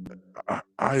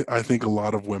I think a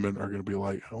lot of women are going to be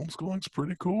like, homeschooling's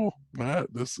pretty cool, Matt.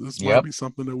 This might Yep, be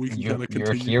something that we can you're kind of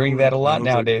you're continue hearing that doing. a lot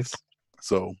It's like nowadays.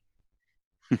 so.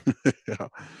 Yeah.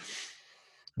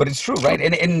 But it's true, right?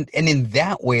 And in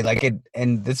that way, like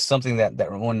and this is something that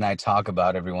Ramon and I talk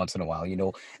about every once in a while.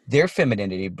 Their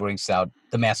femininity brings out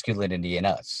the masculinity in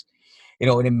us.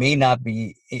 And it may not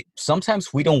be.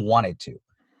 Sometimes we don't want it to,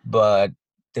 but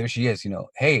there she is.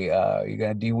 Hey, you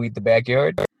gonna de-weed the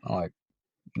backyard? I'm like,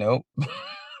 nope.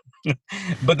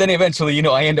 But then eventually,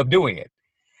 I end up doing it.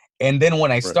 And then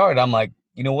when I Right. start, I'm like,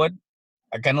 you know what?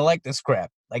 I kind of like this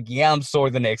crap. Like, yeah, I'm sore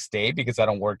the next day because I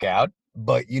don't work out.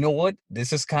 But you know what?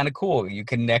 This is kind of cool. You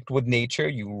connect with nature,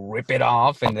 you rip it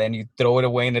off, and then you throw it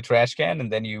away in the trash can,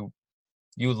 and then you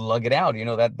lug it out.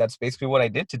 That's basically what I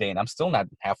did today, and I'm still not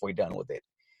halfway done with it.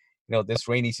 This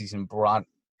rainy season brought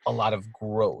a lot of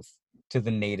growth to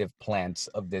the native plants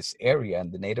of this area,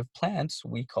 and the native plants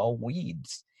we call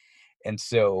weeds. And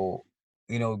so,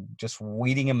 just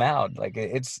weeding them out, like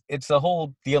it's a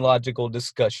whole theological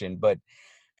discussion, but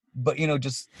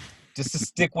just to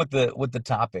stick with the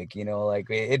topic, like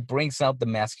it brings out the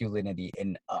masculinity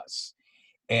in us,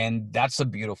 and that's a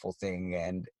beautiful thing.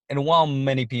 And while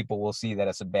many people will see that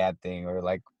as a bad thing, or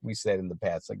like we said in the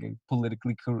past, like a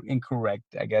politically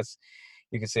incorrect, I guess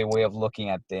you could say, way of looking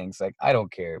at things, like I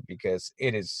don't care because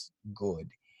it is good.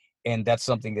 And that's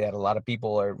something that a lot of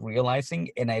people are realizing,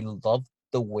 and I love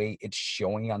the way it's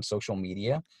showing on social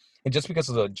media. And just because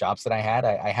of the jobs that I had,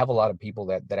 I have a lot of people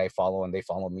that I follow, and they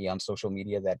follow me on social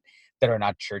media that are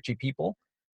not churchy people,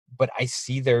 but I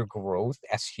see their growth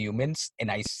as humans,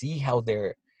 and I see how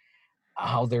they're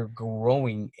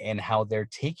growing, and how they're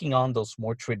taking on those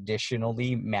more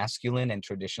traditionally masculine and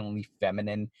traditionally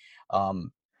feminine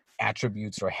um,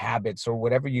 attributes or habits or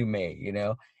whatever you may,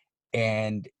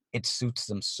 and it suits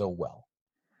them so well.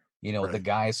 The Right.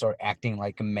 guys are acting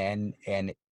like men,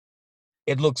 and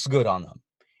it looks good on them,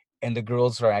 and the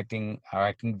girls are acting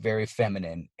very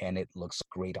feminine, and it looks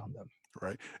great on them.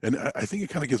 Right. And I think it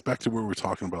kind of gets back to where we're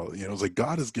talking about. It's like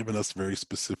God has given us very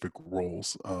specific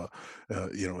roles,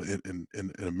 in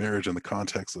a marriage, in the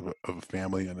context of a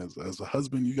family. And as a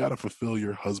husband, you got to fulfill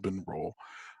your husband role,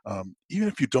 even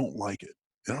if you don't like it.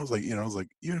 And I was like,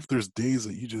 even if there's days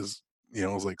that you just,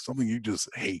 it's like something you just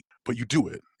hate, but you do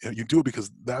it. You do it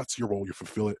because that's your role. You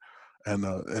fulfill it.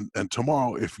 And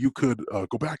tomorrow, if you could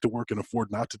go back to work and afford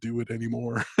not to do it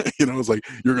anymore, it's like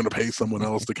you're going to pay someone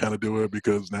else to kind of do it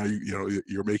because now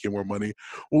you're making more money.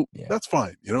 Well, Yeah. that's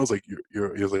fine. It's like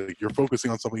it's like you're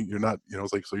focusing on something you're not.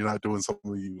 It's like, so you're not doing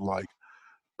something you like.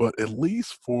 But at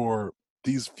least for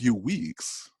these few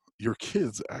weeks, your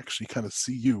kids actually kind of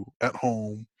see you at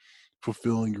home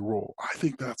fulfilling your role. I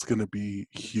think that's going to be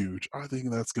huge. I think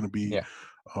that's going to be, Yeah.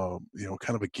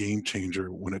 kind of a game changer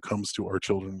when it comes to our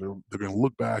children. They're going to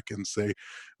look back and say,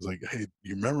 "It's like, hey,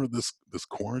 you remember this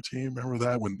quarantine? Remember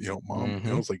that when mom,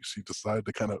 Mm-hmm. it's like she decided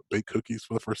to kind of bake cookies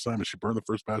for the first time and she burned the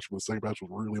first batch, but the second batch was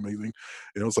really amazing."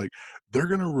 It's like they're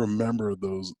going to remember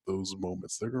those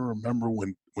moments. They're going to remember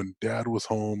when dad was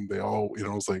home. They all,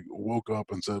 it's like woke up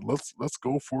and said, "Let's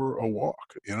go for a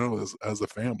walk." As a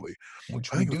family.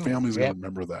 Which I we think the do. family's gonna Yep.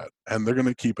 remember that, and they're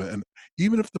gonna keep it. And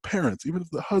even if the parents, even if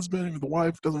the husband, even the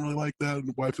wife doesn't really like that, and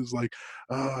the wife is like,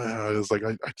 "Oh, yeah," it's like,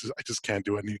 I just can't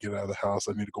do it. I need to get out of the house.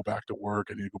 I need to go back to work.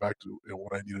 I need to go back to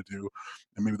what I need to do."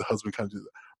 And maybe the husband kind of do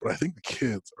that. But I think the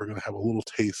kids are gonna have a little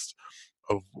taste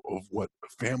of what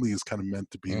family is kind of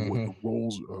meant to be, what Mm-hmm. the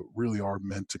roles really are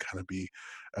meant to kind of be,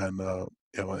 and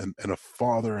and a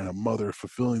father and a mother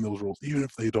fulfilling those roles, even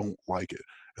if they don't like it,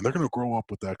 and they're going to grow up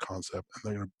with that concept,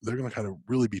 and they're going to kind of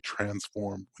really be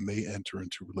transformed when they enter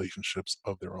into relationships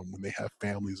of their own, when they have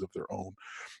families of their own.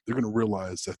 They're going to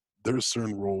realize that there's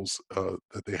certain roles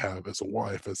that they have as a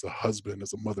wife, as a husband,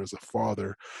 as a mother, as a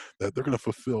father, that they're going to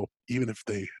fulfill even if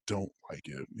they don't like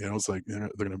it. It's like they're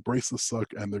going to embrace the suck,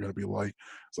 and they're going to be like,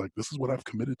 it's like, this is what I've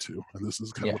committed to, and this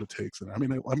is kind of Yeah. what it takes. And I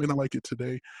mean, I like it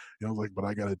today, like, but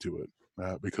I got to do it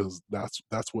because that's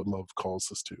what love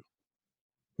calls us to.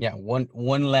 Yeah.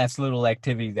 One last little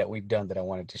activity that we've done that I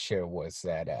wanted to share was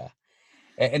that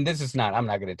and this is not, I'm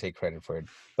not gonna take credit for it,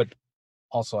 but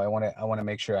also I wanna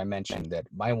make sure I mention that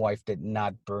my wife did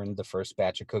not burn the first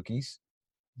batch of cookies.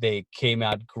 They came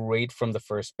out great from the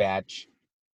first batch,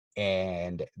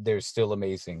 and they're still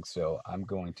amazing. So I'm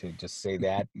going to just say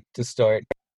that to start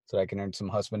so I can earn some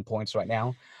husband points right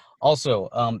now. Also,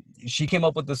 she came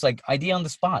up with this like idea on the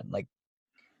spot. Like,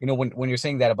 when you're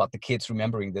saying that about the kids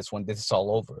remembering this when this is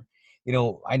all over,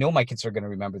 I know my kids are gonna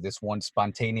remember this one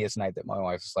spontaneous night that my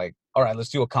wife was like, all right, let's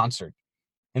do a concert.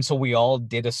 And so we all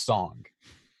did a song.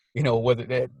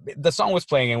 Whether the song was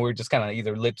playing and we were just kind of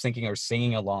either lip syncing or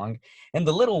singing along. And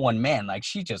the little one, man, like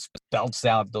she just belts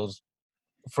out those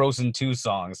Frozen 2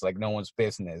 songs like no one's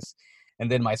business. And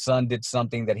then my son did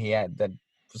something that he had that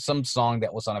some song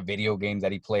that was on a video game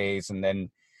that he plays. And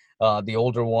then the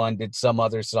older one did some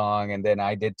other song. And then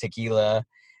I did Tequila.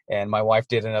 And my wife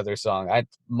did another song.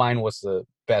 Mine was the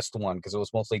best one because it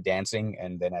was mostly dancing.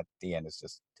 And then at the end, it's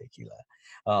just Tequila.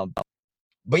 Um,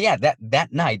 but yeah,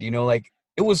 that night, like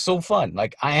it was so fun.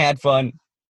 Like I had fun.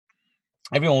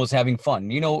 Everyone was having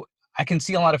fun. I can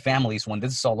see a lot of families when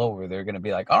this is all over, they're gonna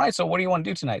be like, "All right, so what do you want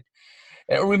to do tonight?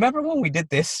 Remember when we did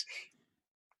this?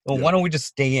 Well, Yeah, why don't we just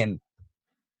stay in?"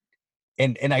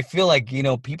 And I feel like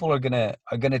people are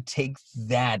gonna take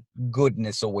that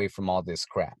goodness away from all this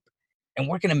crap, and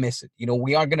we're gonna miss it.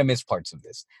 We are gonna miss parts of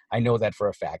this. I know that for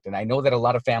a fact, and I know that a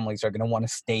lot of families are gonna want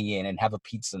to stay in and have a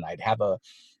pizza night, have a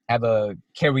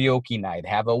karaoke night,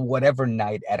 have a whatever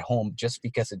night at home, just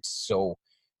because it's so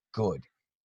good.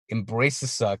 Embrace the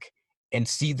suck and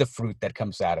see the fruit that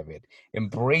comes out of it.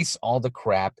 Embrace all the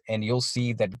crap, and you'll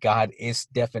see that God is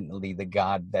definitely the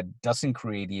God that doesn't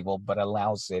create evil, but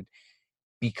allows it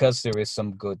because there is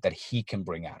some good that He can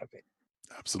bring out of it.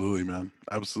 absolutely, man.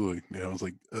 Absolutely. It's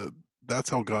like that's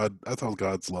how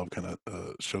God's love kind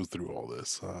of shows through all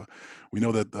this. We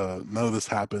know that none of this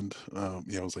happened.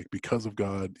 It's like because of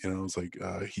God. It's like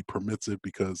He permits it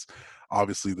because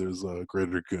obviously there's a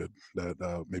greater good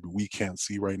that maybe we can't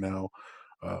see right now.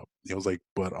 It's like,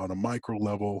 but on a micro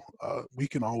level, we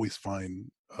can always find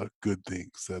good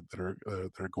things that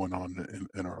are going on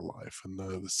in our life, and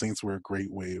the saints were a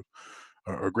great way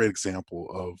or a great example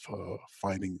of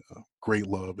finding great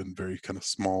love in very kind of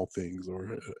small things,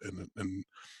 or in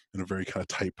a very kind of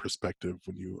tight perspective.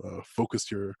 When you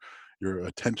focus your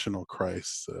attention on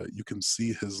Christ, you can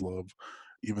see His love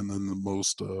even in the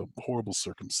most horrible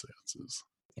circumstances.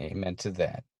 Amen to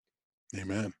that.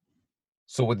 Amen.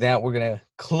 So, with that, we're going to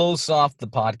close off the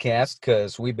podcast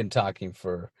because we've been talking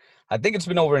for, I think it's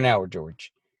been over an hour,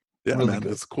 George. Yeah, Really man,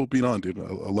 good. it's cool being on, dude. I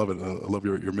love it. I love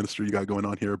your ministry you got going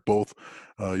on here, both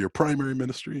your primary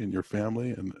ministry and your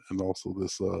family, and also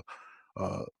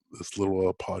uh, this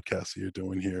little podcast that you're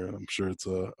doing here. I'm sure it's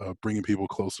bringing people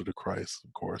closer to Christ,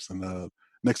 of course. And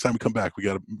next time we come back, we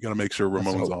gotta make sure Let's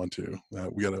Ramon's hope on too.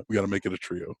 We gotta make it a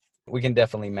trio. we can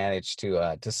definitely manage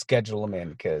to schedule him in,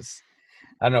 because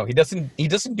I don't know, he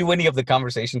doesn't do any of the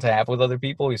conversations I have with other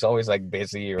people. He's always like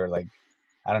busy, or like,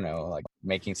 I don't know, like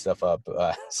making stuff up,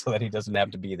 so that he doesn't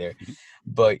have to be there. Mhm.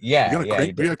 But We yeah, gotta yeah, he crank.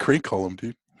 We did. gotta crank call him,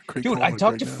 dude. Crank Dude, call I him like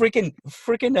talked right to now.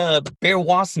 freaking Bear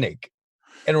Wasnick,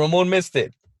 and Ramon missed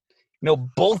it. No,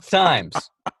 both times.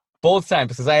 Both times,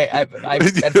 because I at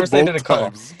first I did Both a call.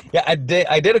 times. Yeah, I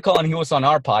did a call, and he was on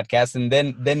our podcast, and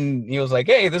then he was like,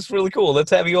 "Hey, this is really cool.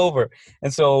 Let's have you over."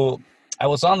 And so I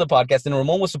was on the podcast, and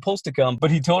Ramon was supposed to come, but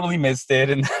he totally missed it.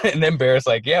 And and then Bear's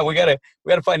like, "Yeah, we gotta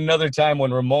find another time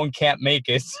when Ramon can't make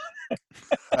it,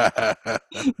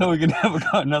 so we can have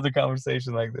another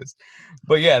conversation like this."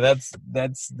 But yeah, that's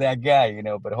that guy,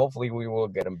 But hopefully we will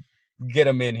get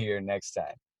him in here next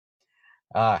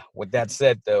time. With that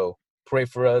said, though, pray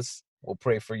for us. We'll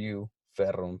pray for you.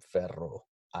 Ferrum ferro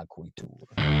aquitur.